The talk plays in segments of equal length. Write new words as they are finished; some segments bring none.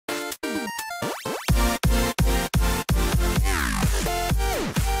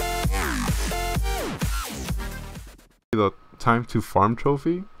The time to farm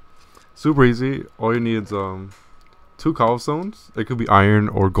trophy. Super easy. All you need is 2 cobblestones. It could be iron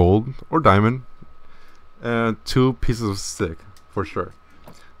or gold or diamond, and 2 pieces of stick for sure.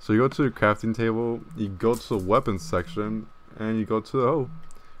 So you go to your crafting table, you go to the weapons section, and you go to the hoe.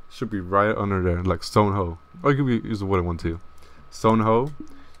 Should be right under there, like stone hoe, or you could use a wooden one too. Stone hoe.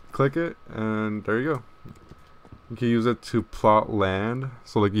 Click it, and there you go. You can use it to plot land.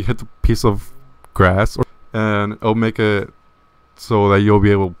 So like you hit the piece of grass, and it'll make it so that you'll be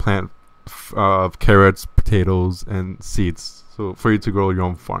able to plant carrots, potatoes, and seeds. So for you to grow your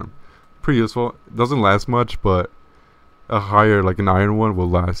own farm. Pretty useful. It doesn't last much, but a higher, like an iron one, will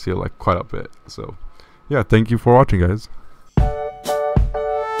last you like quite a bit. So yeah, thank you for watching, guys.